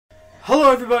Hello,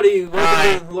 everybody.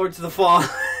 Welcome to Lords of the Fallen.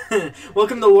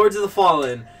 Welcome to Lords of the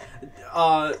Fallen.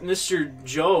 Mr.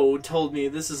 Joe told me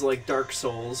this is like Dark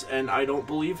Souls, and I don't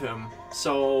believe him.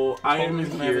 So I am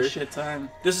here. Have a shit time.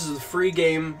 This is the free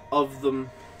game of the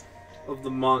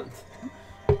month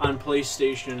on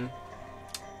PlayStation.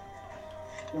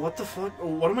 What the fuck?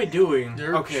 What am I doing?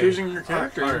 You're choosing your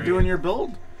character. You're doing your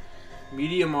build.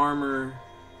 Medium armor,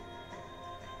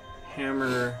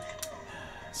 hammer.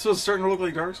 So it's starting to look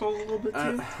like Dark Souls a little bit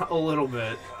too? A little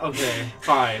bit. Okay,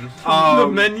 fine. The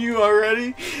menu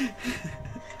already?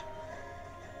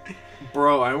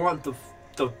 Bro, I want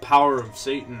the power of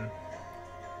Satan.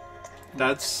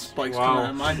 That's spikes wow. coming out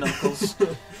of my knuckles.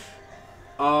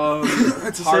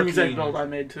 It's the same exact build I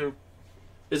made too.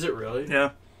 Is it really?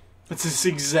 Yeah. It's this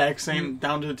exact same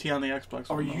down to the T on the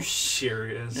Xbox. Are you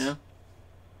serious? Yeah.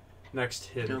 Next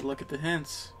hint. Gotta look at the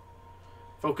hints.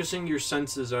 Focusing your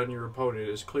senses on your opponent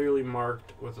is clearly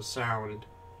marked with a sound.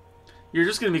 You're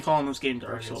just gonna be calling this game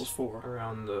Dark Souls 4.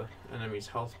 Around the enemy's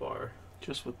health bar.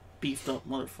 Just with beefed up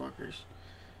motherfuckers.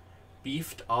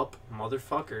 Beefed up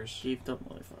motherfuckers? Beefed up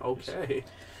motherfuckers. Okay.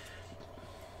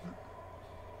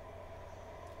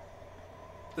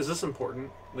 Is this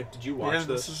important? Like, did you watch this?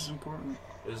 Yeah, this is important.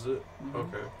 Is it? Mm-hmm.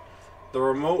 Okay. The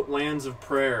remote lands of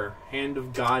prayer, hand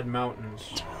of God mountains.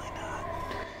 It's really not.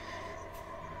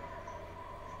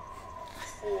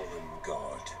 Fallen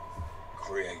God,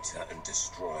 creator and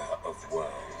destroyer of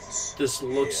worlds. This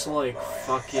looks like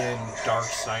fucking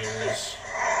Darksiders.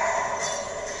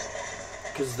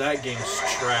 Because that game's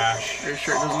trash. Are you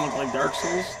sure it doesn't look like Dark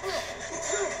Souls?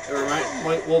 It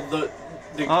reminds, well, the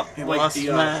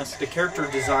character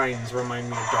designs remind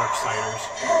me of Darksiders.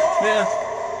 Yeah.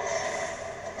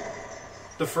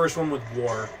 The first one with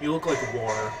War. You look like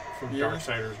War from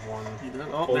Darksiders 1.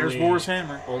 Oh, there's War's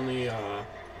hammer. Only,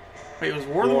 Wait, was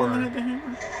War the one that had the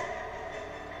hammer?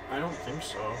 I don't think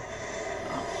so.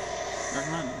 Oh, never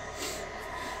mind.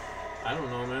 I don't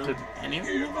know, man. Did any of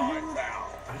them have the hammer?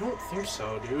 I don't think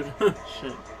so, dude.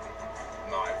 Shit.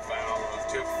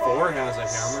 Thor has a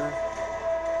hammer.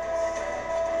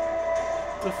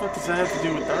 What the fuck does that have to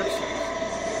do with Dark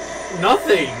Souls?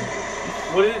 Nothing!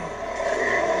 What did...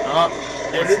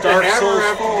 What did Dark the hammer Souls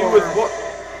have to do with what?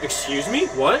 Excuse me?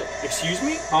 What? Excuse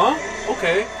me? Huh?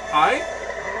 Okay. Hi?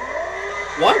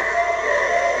 What?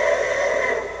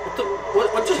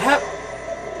 What just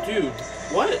happened? Dude,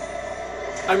 what?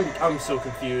 I'm so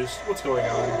confused. What's going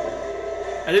on?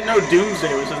 I didn't know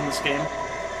Doomsday was in this game.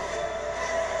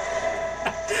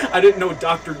 I didn't know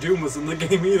Dr. Doom was in the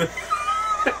game either.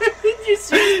 Did you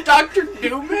see Dr.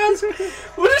 Doom mask?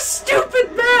 What a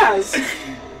stupid mask!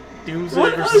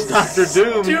 Doomsday versus Dr.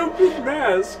 Doom. Stupid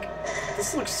mask.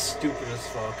 This looks stupid as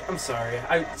fuck. I'm sorry.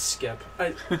 Skip.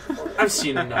 I've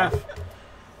seen enough.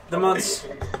 The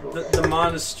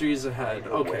monastery's ahead.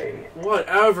 Okay.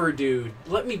 Whatever, dude.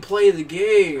 Let me play the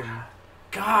game.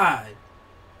 God.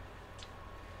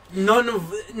 None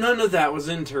of that was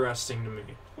interesting to me.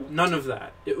 None of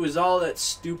that. It was all that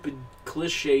stupid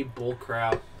cliche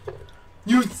bullcrap.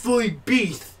 Youthfully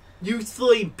beast.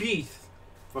 Youthfully beast.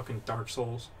 Fucking Dark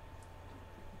Souls.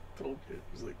 Told you it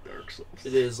was like Dark Souls.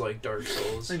 It is like Dark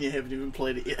Souls. And you haven't even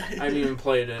played it yet. I haven't even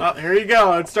played it. Oh, here you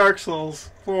go. It's Dark Souls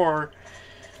 4.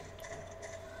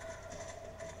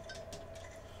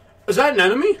 Is that an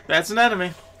enemy? That's an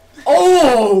enemy.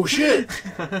 Oh, shit!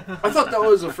 I thought that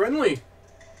was a friendly.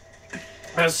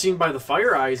 As seen by the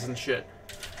fire eyes and shit.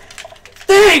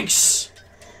 Thanks!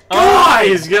 God! Oh,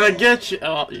 he's gonna get you.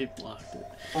 Oh, you blocked it.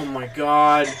 Oh my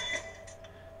god.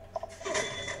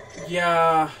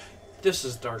 Yeah, this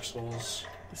is Dark Souls.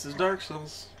 This is Dark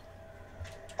Souls.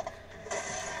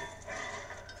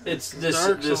 This is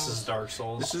Dark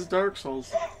Souls. This is Dark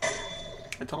Souls.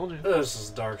 I told you. This is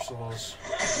Dark Souls.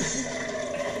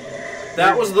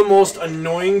 That was the most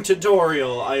annoying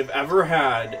tutorial I've ever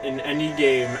had in any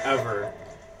game ever.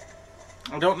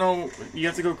 I don't know. You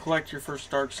have to go collect your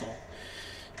first Dark Soul.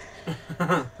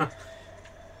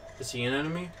 Is he an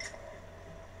enemy?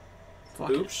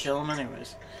 Fuck it, kill him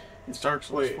anyways. It's Dark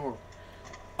Souls 4.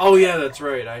 Oh yeah, that's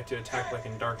right. I have to attack like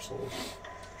in Dark Souls.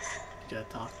 You gotta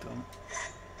talk to him.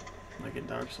 Like in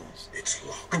Dark Souls. It's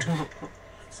locked.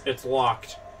 It's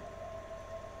locked.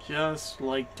 Just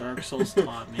like Dark Souls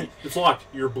taught me. It's locked.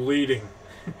 You're bleeding.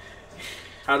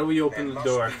 How do we open the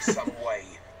door? There must be some way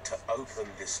to open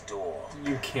this door.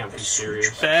 You can't be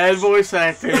serious. Bad voice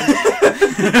acting.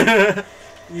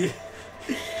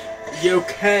 You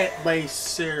can't be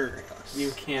serious.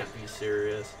 You can't be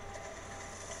serious.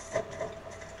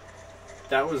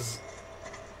 That was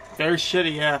very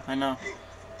shitty, yeah, I know.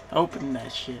 Open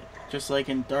that shit. Just like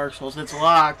in Dark Souls. It's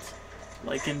locked.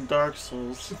 Like in Dark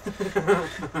Souls.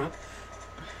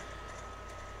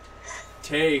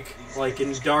 take, like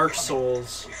in Dark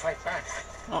Souls. We fight back.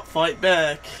 I'll fight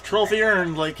back. Trophy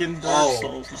earned, like in Dark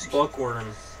Souls. Bookworm.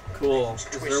 Cool. Is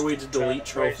there a way to delete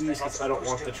trophies? Because I don't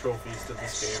want the trophies to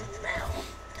this game.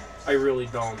 I really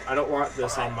don't. I don't want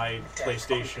this on my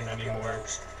PlayStation anymore.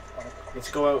 Let's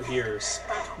go out here.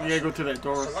 You gotta go through that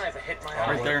door. Right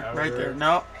there. Whatever. Right there.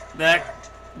 No. Back.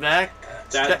 Back.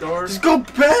 That door? Just go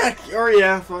back! Oh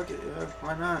yeah, fuck it. Yeah,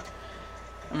 why not?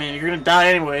 I mean, you're gonna die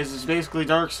anyways. It's basically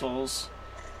Dark Souls.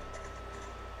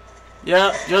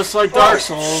 Yeah, just like Dark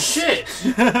Souls. Shit!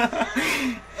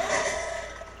 I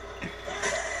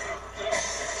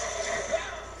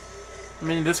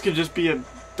mean, this could just be a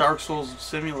Dark Souls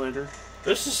simulator.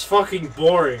 This is fucking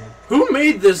boring. Who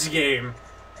made this game?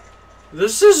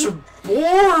 This is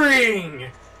boring!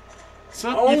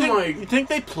 So, Oh you think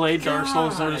they played Dark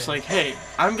Souls and they're just like, hey,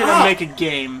 I'm gonna Ah! make a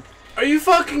game. Are you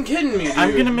fucking kidding me, dude?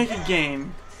 I'm gonna make a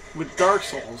game with Dark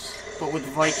Souls, but with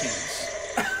Vikings.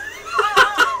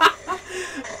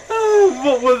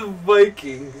 But with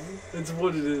Vikings. That's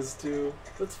what it is, too.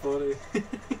 That's funny.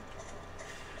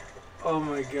 Oh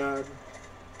my god.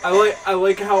 I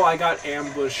like how I got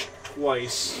ambushed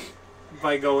twice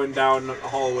by going down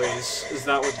hallways. Is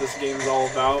that what this game's all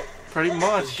about? Pretty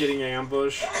much. Just getting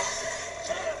ambushed?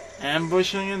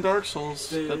 Ambushing in Dark Souls.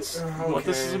 That's what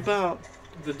this is about.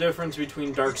 The difference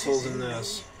between Dark Souls and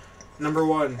this. Number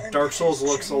one, Dark Souls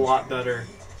looks a lot better.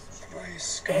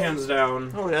 Hands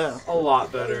down. Oh yeah. A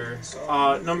lot better.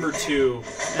 Number two,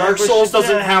 Dark Souls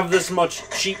doesn't have this much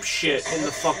cheap shit in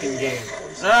the fucking game.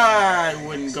 I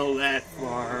wouldn't go that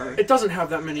far. It doesn't have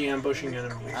that many ambushing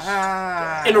enemies.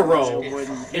 In a row.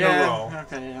 In a row.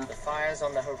 Okay, yeah. The fires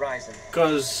on the horizon.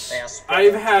 Because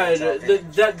I've had...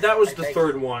 that was the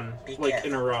third one, like,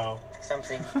 in a row.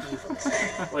 Something evil is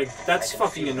ahead. Like, that's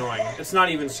fucking annoying. It's not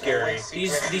even scary.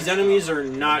 These enemies are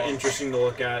not interesting to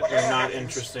look at. They're not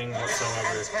interesting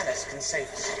whatsoever. Tanis can save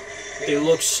us. They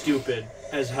look stupid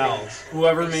as hell.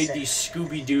 Whoever made these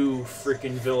Scooby-Doo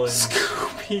freaking villains.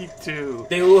 Scooby-Doo.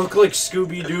 They look like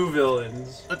Scooby-Doo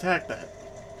villains. Attack that.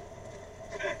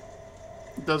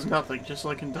 It does nothing, just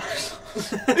like in Dark Souls.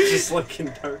 Just like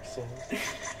in Dark Souls.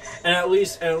 And at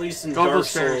least in Dark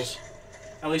Souls...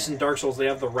 At least in Dark Souls, they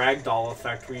have the ragdoll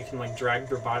effect where you can, like, drag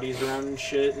their bodies around and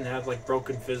shit and have, like,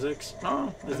 broken physics.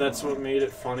 Oh. That's what made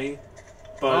it funny.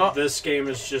 But this game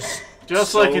is just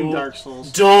so like in Dark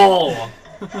Souls. Dull!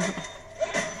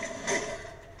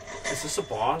 Is this a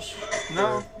boss?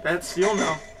 No, that's... You'll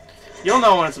know. You'll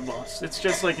know when it's a boss. It's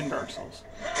just like in Dark Souls.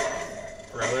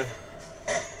 Really?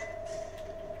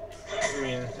 I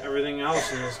mean, everything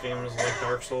else in this game is like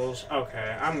Dark Souls.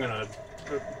 Okay, I'm gonna...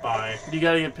 Bye. You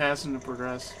gotta get past him to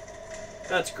progress.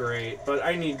 That's great, but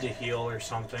I need to heal or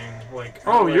something. Like,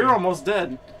 oh, you're almost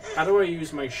dead. How do I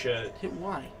use my shit? Hit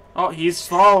Y. Oh, he's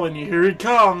following you. Here he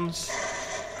comes.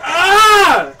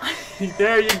 Ah!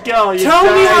 There you go. Tell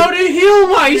me how to heal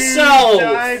myself! You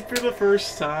died for the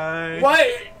first time. What?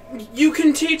 You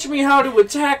can teach me how to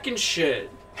attack and shit,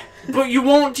 but you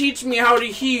won't teach me how to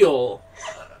heal.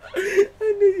 I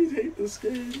knew you'd hate this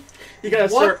game. You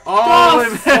gotta What start all the way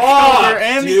the back fuck, over,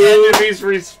 and dude? the enemies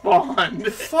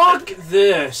respawn. Fuck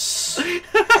this.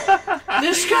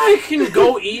 This guy can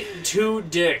go eat 2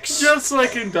 dicks. Just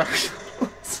like in Dark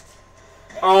Souls.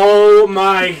 Oh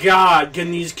my god,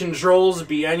 can these controls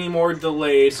be any more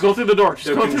delayed? Just go through the door. Just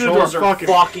The go through the door. controls are Fuck it.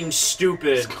 fucking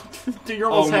stupid.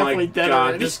 You're almost Oh my halfway dead god,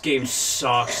 already. this game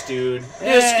sucks, dude.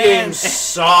 This game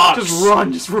sucks. Just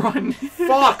run, just run.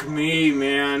 Fuck me,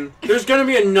 man. There's gonna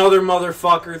be another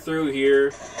motherfucker through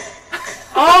here.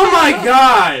 Oh my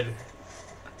god!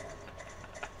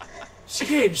 This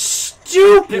game's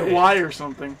stupid! Hit Y or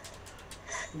something.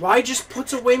 Y just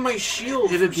puts away my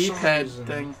shield. Hit a for some D-pad reason.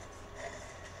 thing.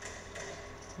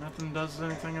 Nothing does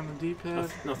anything on the D-pad.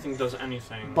 Nothing does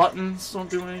anything. Buttons don't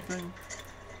do anything.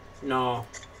 No.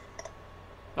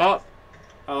 Oh.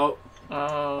 Oh.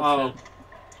 Oh.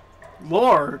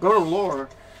 Lore. Go to lore.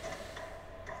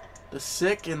 The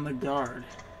sick and the guard.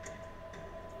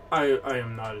 I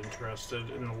am not interested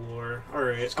in the lore.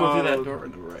 Alright. Let's go through that door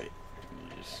on the right.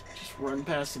 Just run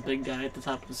past the big guy at the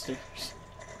top of the stairs.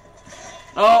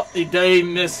 Oh, he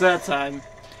missed that time.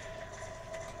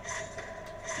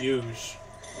 Use.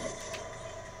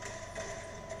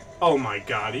 Oh my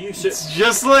god, are you It's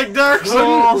just like Dark couldn't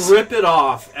Souls. rip it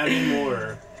off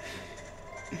anymore.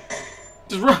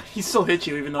 Just run. He still hit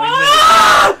you even though he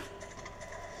Ah!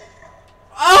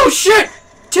 Oh shit!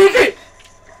 Take it!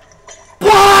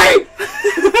 Bye!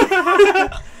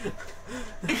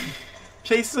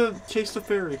 missed. Chase the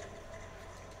ferry.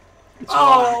 It's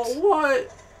Oh, locked.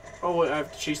 what? Oh, wait, I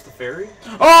have to chase the ferry?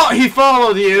 Oh, he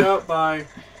followed you. Yep, bye.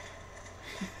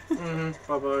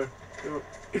 Bye-bye. Yep,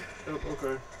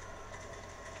 okay.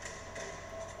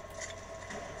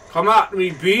 Come at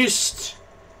me, beast!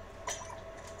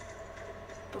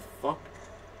 What the fuck?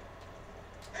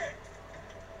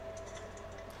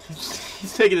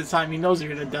 He's taking his time. He knows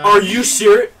you're gonna die. Are you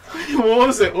serious? What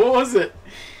was it? What was it?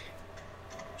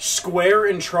 Square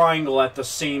and triangle at the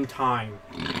same time.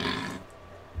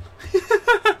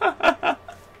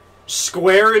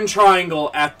 Square and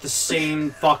triangle at the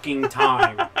same fucking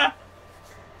time.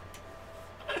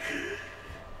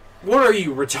 What are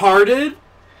you, retarded?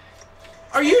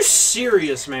 Are you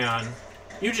serious, man?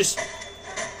 You just...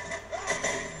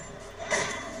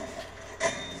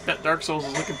 That Dark Souls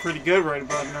is looking pretty good right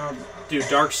about now. Dude,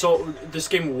 Dark Souls... This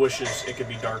game wishes it could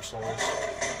be Dark Souls.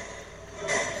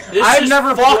 This I've is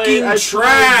never fucking played,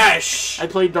 trash! I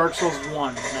played Dark Souls 1,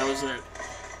 and that was it.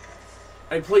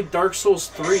 I played Dark Souls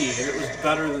 3, and it was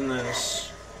better than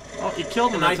this. Oh, you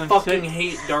killed him. And I fucking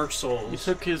hate Dark Souls. You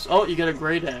took his... Oh, you got a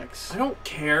great axe. I don't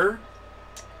care.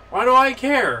 Why do I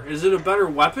care? Is it a better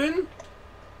weapon?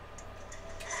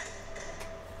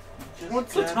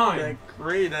 What's the time? That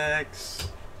great axe.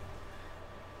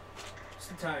 What's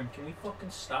the time? Can we fucking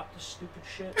stop this stupid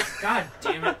shit? God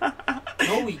damn it.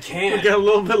 No, we can't. We got a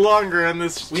little bit longer on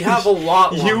this. We have a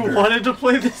lot longer. You wanted to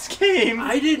play this game.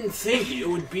 I didn't think it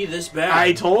would be this bad.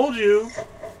 I told you.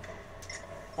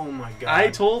 Oh my god. I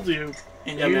told you.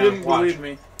 And Yeah, you man, didn't watch. believe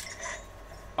me.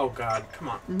 Oh god, come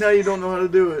on. Now you don't know how to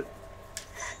do it.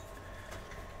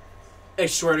 I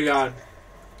swear to god.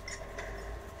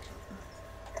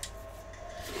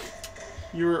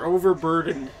 You're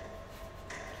overburdened.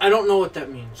 I don't know what that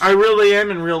means. I really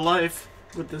am in real life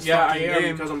with this yeah, I fucking am,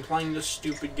 game. because I'm playing this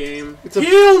stupid game. It's a-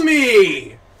 Heal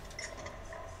me!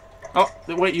 Oh,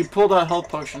 wait, you pulled out a health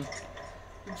potion.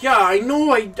 Yeah, I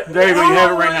know I... There you go, you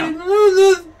have it right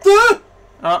now.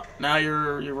 Oh, now you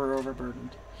were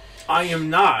overburdened. I am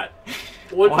not.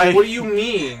 What Why? What do you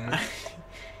mean?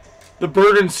 The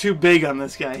burden's too big on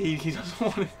this guy. He doesn't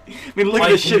want to... I mean, look at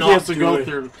I the shit he cannot has to do go it.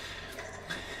 through.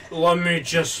 Let me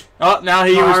just Oh, now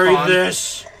he parry respawned.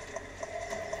 this.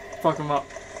 Fuck him up.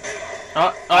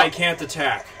 Oh, I can't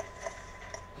attack.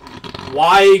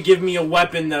 Why give me a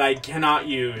weapon that I cannot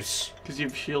use? because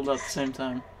you've shield at the same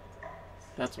time.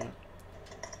 That's what.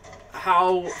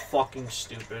 How fucking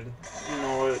stupid. You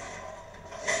know what?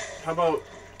 How about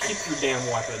keep your damn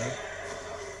weapon?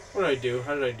 What did I do?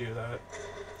 How did I do that?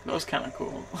 That was kind of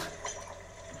cool.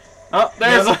 Oh,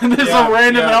 there's Yep, there's yeah, a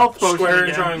random yeah. health potion Square and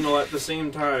again. triangle at the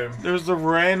same time. There's a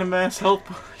random ass health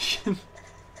potion.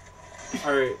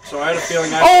 Alright, so I had a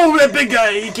feeling I... Oh, that big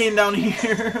guy! He came down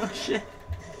here. Oh shit!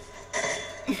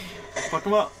 Fuck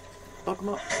him up. Fuck him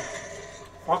up.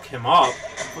 Fuck him up.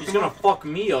 He's him gonna up. fuck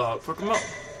me up. Fuck him up.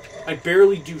 I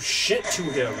barely do shit to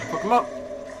him. Fuck him up.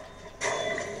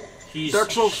 He's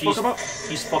Dark Souls, he's, fuck him up.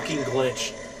 He's fucking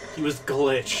glitch. He was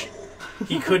glitch.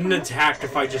 He couldn't attack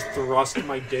if I just thrust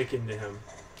my dick into him.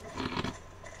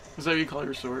 Is that what you call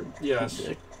your sword? Yes.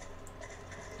 Dick.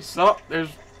 Stop. There's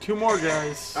two more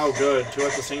guys. Oh, good. Two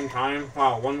at the same time?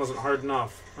 Wow, one wasn't hard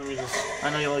enough. Let me just...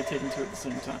 I know you like taking two at the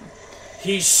same time.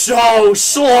 He's so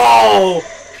slow!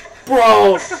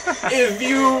 Bro,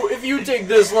 if you take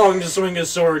this long to swing a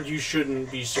sword, you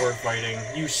shouldn't be sword fighting.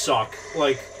 You suck.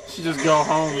 Like, You should just go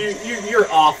home.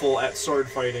 you're awful at sword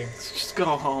fighting. Just go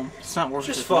home. It's not worth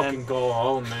Just it, fucking man. go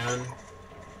home, man.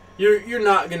 You're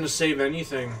not gonna save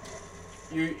anything.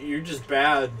 You're just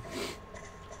bad.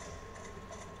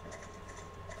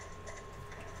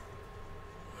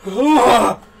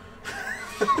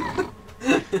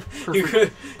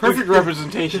 Perfect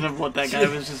representation of what that guy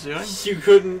was just doing. You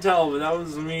couldn't tell, but that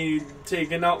was me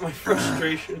taking out my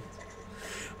frustration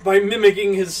by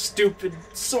mimicking his stupid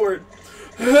sword.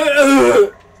 I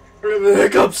have the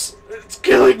hiccups. It's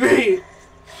killing me.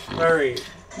 Alright.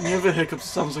 When you have a hiccup, it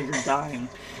sounds like you're dying.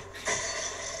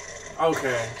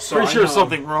 Okay, so Pretty I sure know. there's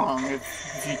something wrong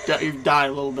if you die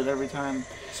a little bit every time.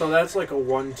 So that's like a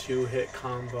 1-2 hit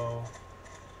combo.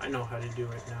 I know how to do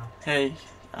it now. Hey,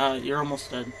 you're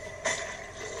almost dead.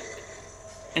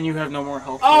 And you have no more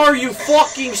health. Oh, are you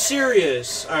fucking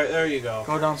serious? Alright, there you go.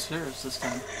 Go downstairs this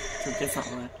time. It's a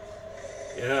different way.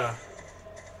 Yeah.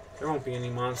 There won't be any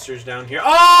monsters down here.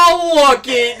 Oh, look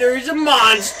it! There's a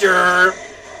monster!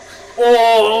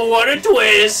 Oh, what a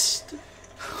twist!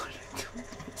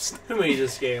 Who made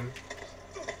this game?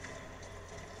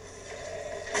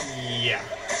 Yeah.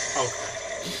 Okay.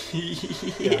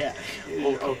 Yeah.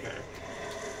 Okay.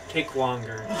 Take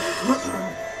longer.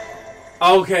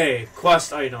 Okay,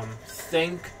 quest item.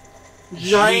 Thank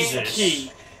Giant Jesus.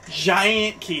 key.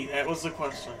 Giant key. That was the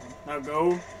quest item. Now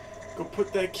go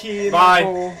put that key in Bye. the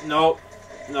hole. Nope.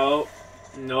 Nope.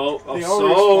 Nope. Oh, They all so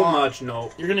respawn. much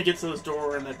nope. You're gonna get to this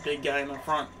door and that big guy in the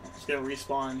front is gonna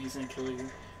respawn and he's gonna kill you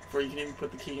before you can even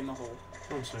put the key in the hole.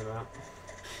 Don't say that.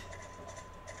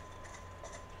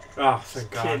 Oh,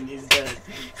 thank God. Kidding, he's dead.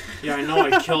 Yeah, I know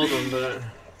I killed him, but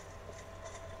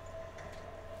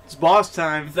It's boss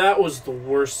time. that was the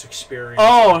worst experience.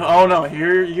 Oh no!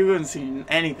 Here you haven't seen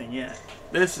anything yet.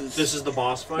 This is the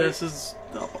boss fight? This is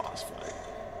the boss fight.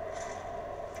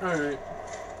 Alright.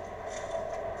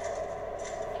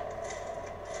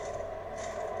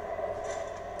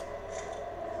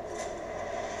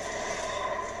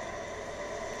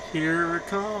 Here it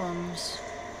comes.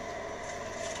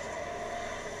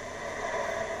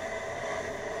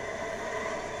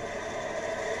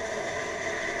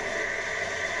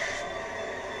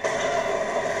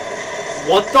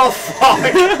 What the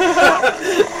fuck?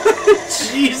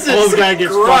 Jesus Old guy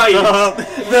gets Christ. fucked up.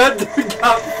 That dude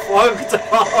got fucked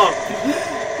up.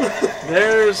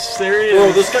 There he is.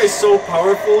 Bro, this guy's so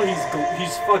powerful,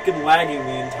 he's fucking lagging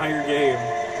the entire game.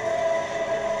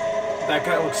 That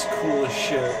guy looks cool as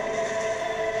shit.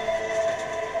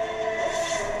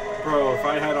 Bro, if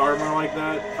I had armor like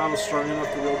that, if I was strong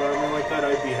enough to wield armor like that,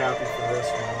 I'd be happy for this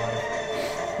in my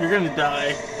life. You're gonna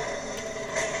die.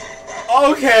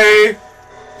 Okay.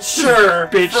 Sure.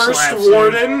 Bitch First slaps you.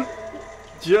 warden.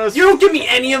 Just You don't give me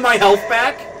any of my health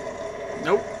back?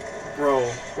 nope. Bro,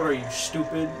 what are you,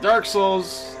 stupid? Dark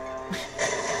Souls.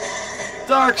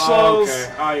 Dark Souls.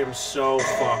 Okay, I am so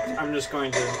fucked. I'm just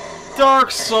going to...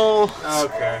 Dark Souls.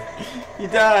 Okay. You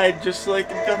died just like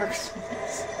in Dark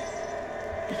Souls.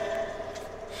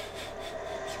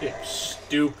 This game's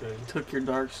stupid. Took your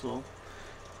Dark Soul.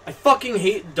 I fucking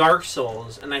hate Dark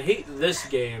Souls, and I hate this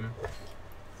game.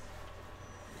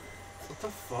 What the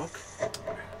fuck?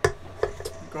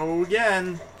 Go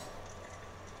again.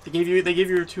 They gave you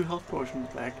your 2 health potions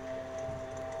back.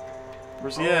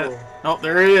 Where's he at? Oh,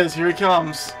 there he is. Here he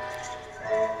comes.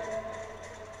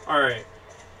 Alright.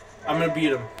 I'm gonna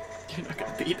beat him. You're not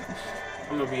gonna beat him.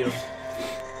 I'm gonna beat him.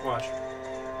 Watch.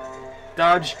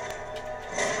 Dodge.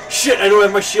 Shit, I don't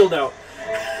have my shield out.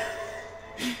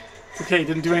 It's okay,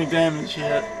 didn't do any damage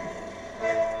yet.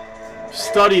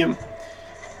 Study him.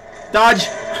 Dodge!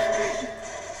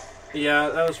 Yeah,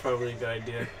 that was probably a good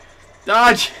idea.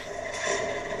 Dodge!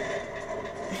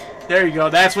 There you go,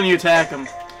 that's when you attack him.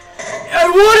 I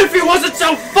would if he wasn't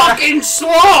so fucking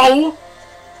slow!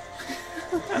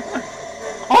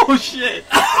 Oh shit!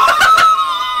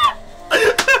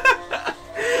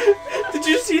 Did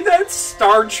you see that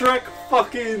Star Trek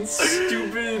fucking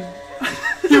stupid...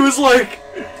 He was like...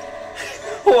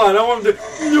 Hold on, I want him to...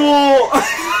 No!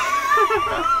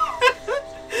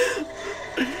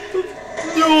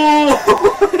 No!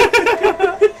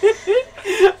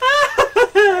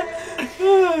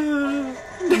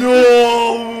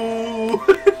 No!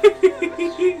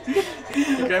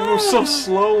 The guy moves so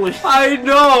slowly. I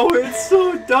know, it's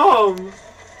so dumb.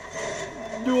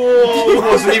 He No!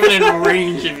 wasn't even in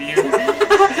range of you.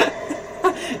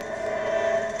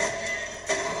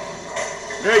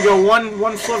 There you go,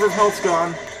 one sliver of health's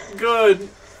gone. Good.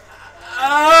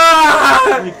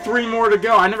 Ah! Only 3 more to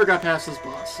go. I never got past this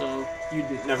boss, so... You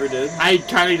never did? I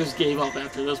kinda just gave up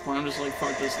after this point. I'm just like,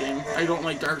 fuck this game. I don't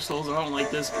like Dark Souls, and I don't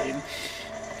like this game.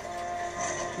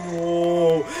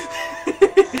 Whoa.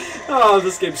 Oh,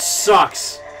 this game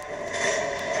sucks.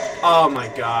 Oh my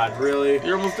god, really?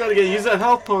 You're almost dead again. Use that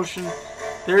health potion.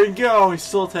 There you go. He's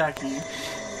still attacking you.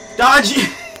 Dodge!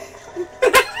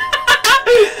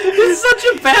 It's such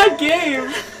a bad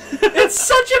game. It's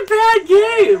such a bad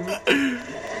game.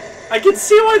 I can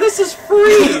see why this is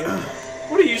free.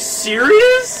 What, are you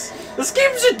serious? This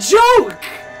game's a joke.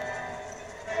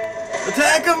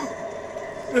 Attack him!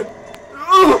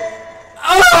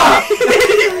 Ah! He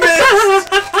missed!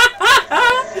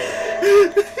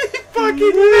 He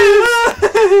fucking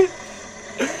missed!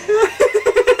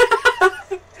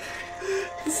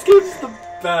 This game's the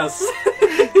best.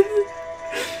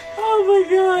 Oh my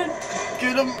god.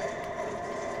 Get him!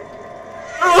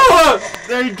 Ah!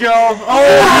 There you go. Oh,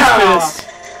 Yeah! he missed.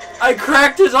 I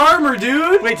cracked his armor,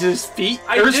 dude. Wait, did his feet?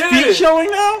 I Are his did. feet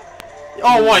showing now?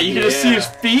 Oh, what? You can just see Yeah. his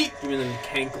feet? Give me them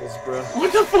cankles, bro.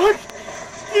 What the fuck?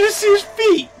 You just see his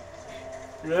feet.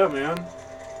 Yeah, man.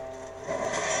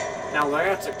 Now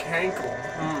that's a cankle.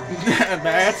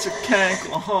 That's a cank.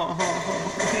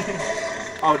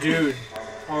 Oh, dude.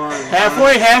 Hold on.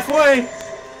 Halfway, halfway.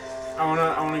 I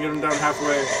wanna get him down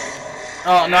halfway.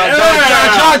 Oh no!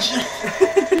 Yeah. Dodge!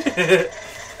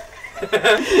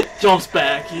 Jumps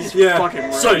back. He's fucking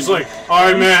ready. So he's like, all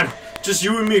right, man. Just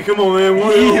you and me. Come on, man.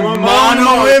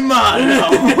 Mano a mano.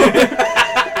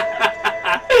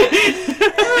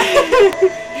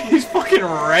 He's fucking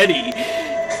ready.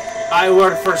 I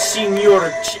work for Senor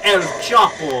El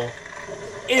Chapo.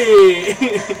 Eh.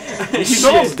 He's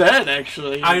almost dead,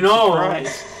 actually. I know.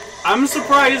 Surprised. I'm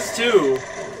surprised too.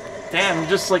 Damn,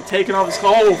 just like taking off his.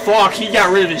 Oh fuck! He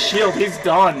got rid of his shield. He's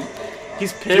done.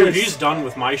 He's pissed. Dude, he's done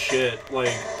with my shit. Like,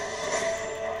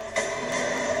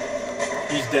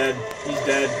 he's dead. He's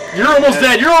dead. You're almost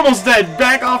dead. You're almost dead.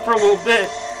 Back off for a little bit.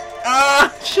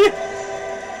 Ah, shit.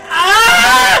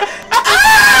 Ah!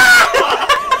 Ah!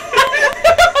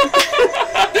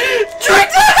 Drink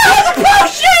the health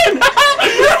potion!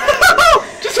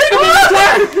 Just hit him one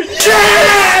time.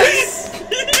 Yes!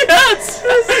 Yes!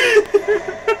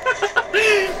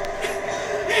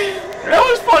 That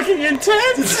was fucking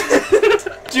intense!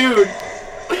 Dude.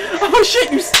 Oh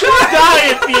shit, you still die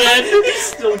at the end! He's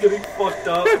still getting fucked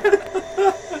up.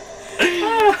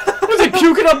 Was he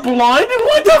puking up blood?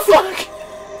 What the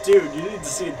fuck? Dude, you need to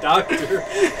see a doctor.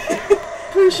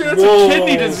 Pretty sure that's Whoa. a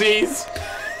kidney disease.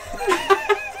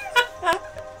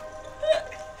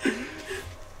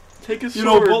 Take a sword. You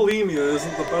know, bulimia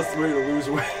isn't the best way to lose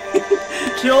weight.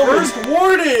 Kill him. First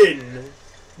warden!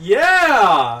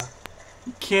 Yeah!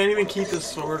 You can't even keep the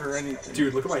sword or anything.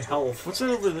 Dude, look at my health. What's that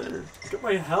over there? Look at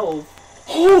my health.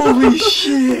 Holy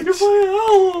shit! Look at my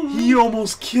health! He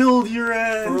almost killed your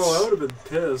ass. Bro, I would have been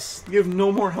pissed. You have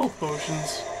no more health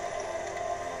potions.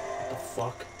 What the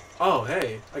fuck? Oh,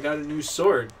 hey, I got a new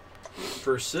sword.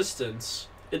 Persistence.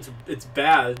 It's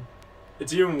bad.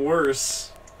 It's even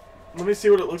worse. Let me see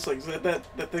what it looks like. Is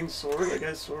that thing's sword? That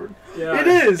guy's sword? Yeah, It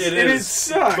is! It It is.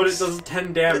 sucks! But it does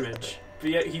 10 damage. But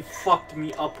yet he fucked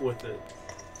me up with it.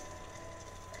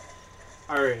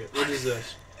 Alright, what is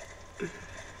this?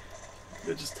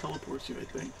 It just teleports you, I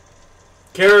think.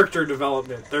 Character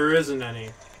development. There isn't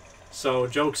any. So,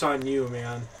 joke's on you,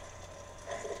 man.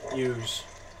 Use.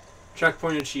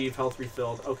 Checkpoint achieved, health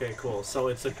refilled. Okay, cool. So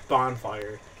it's a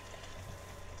bonfire.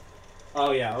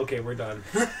 Oh yeah, okay, we're done.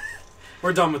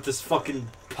 We're done with this fucking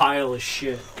pile of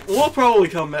shit. We'll probably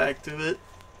come back to it.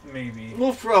 Maybe.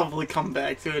 We'll probably come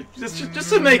back to it. Just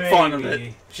to make fun of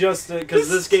it. Just because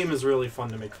this game is really fun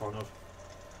to make fun of.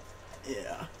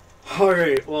 Yeah.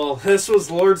 Alright, well, this was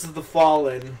Lords of the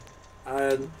Fallen.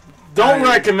 Don't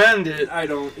recommend it. I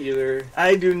don't either.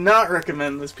 I do not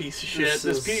recommend this piece of shit.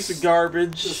 This piece of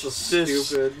garbage. This is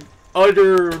stupid.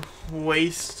 Utter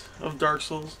waste of Dark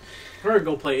Souls. We're gonna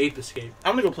go play Ape Escape.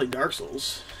 I'm gonna go play Dark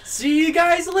Souls. See you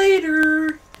guys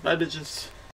later! Bye, bitches.